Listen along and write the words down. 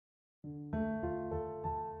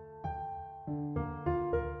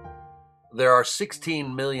There are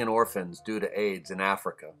 16 million orphans due to AIDS in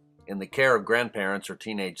Africa. In the care of grandparents or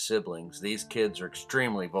teenage siblings, these kids are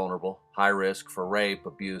extremely vulnerable, high risk for rape,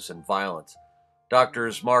 abuse, and violence.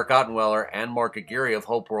 Doctors Mark Ottenweller and Mark Ottenweller of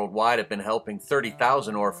Hope Worldwide have been helping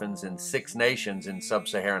 30,000 orphans in 6 nations in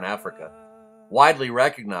sub-Saharan Africa. Widely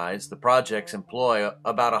recognized, the projects employ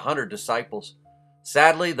about 100 disciples.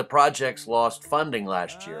 Sadly, the projects lost funding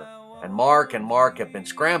last year, and Mark have been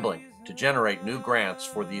scrambling to generate new grants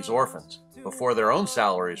for these orphans before their own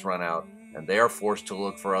salaries run out and they are forced to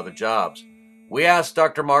look for other jobs. We asked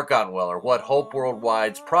Dr. Mark Ottenweller what Hope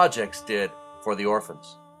Worldwide's projects did for the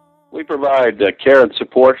orphans. We provide care and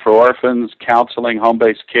support for orphans, counseling,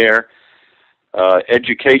 home-based care,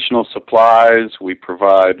 educational supplies. We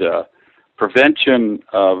provide prevention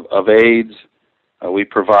of AIDS. We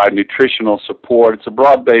provide nutritional support. It's a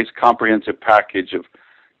broad-based, comprehensive package of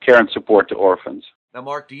care and support to orphans. Now,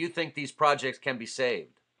 Mark, do you think these projects can be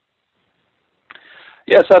saved?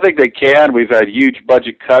 Yes, I think they can. We've had huge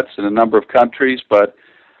budget cuts in a number of countries, but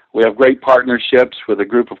we have great partnerships with a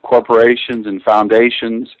group of corporations and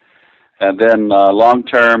foundations. And then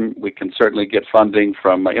long-term, we can certainly get funding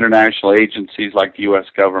from international agencies like the U.S.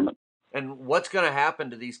 government. And what's going to happen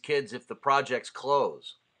to these kids if the projects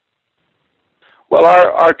close? Well,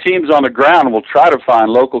 our teams on the ground will try to find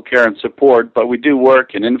local care and support, but we do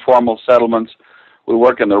work in informal settlements. We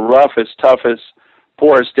work in the roughest, toughest,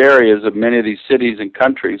 poorest areas of many of these cities and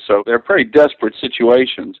countries, so they're pretty desperate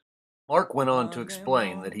situations. Mark went on to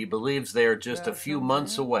explain that he believes they are just a few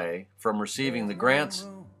months away from receiving the grants,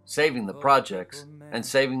 saving the projects, and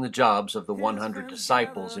saving the jobs of the 100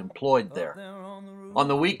 disciples employed there. On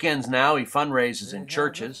the weekends now, he fundraises in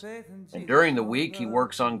churches, and during the week he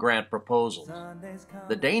works on grant proposals.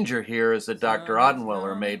 The danger here is that Dr.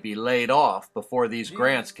 Ottenweller may be laid off before these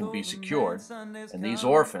grants can be secured, and these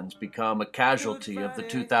orphans become a casualty of the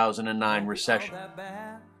 2009 recession.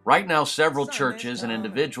 Right now, several churches and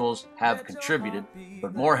individuals have contributed,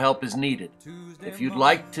 but more help is needed. If you'd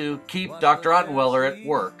like to keep Dr. Ottenweller at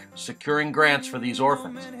work securing grants for these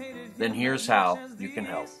orphans, then here's how you can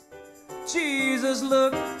help. Jesus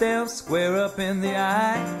looked them square up in the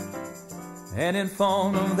eye and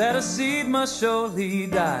informed them that a seed must surely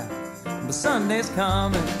die. But Sunday's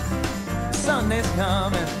coming, Sunday's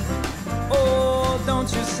coming. Oh,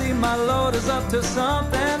 don't you see my Lord is up to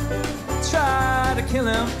something? Try to kill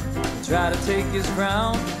him, try to take his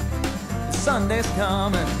crown. Sunday's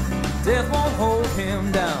coming, death won't hold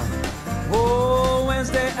him down. Oh,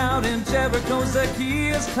 Wednesday out in Jericho,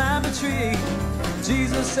 Zacchaeus climbed a tree.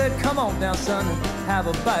 Jesus said, come on down, son, have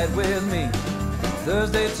a bite with me.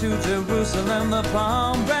 Thursday to Jerusalem, the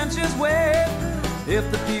palm branches wave. If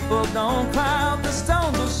the people don't cry out, the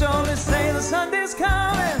stones will surely say the Sunday's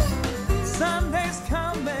coming, Sunday's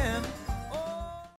coming.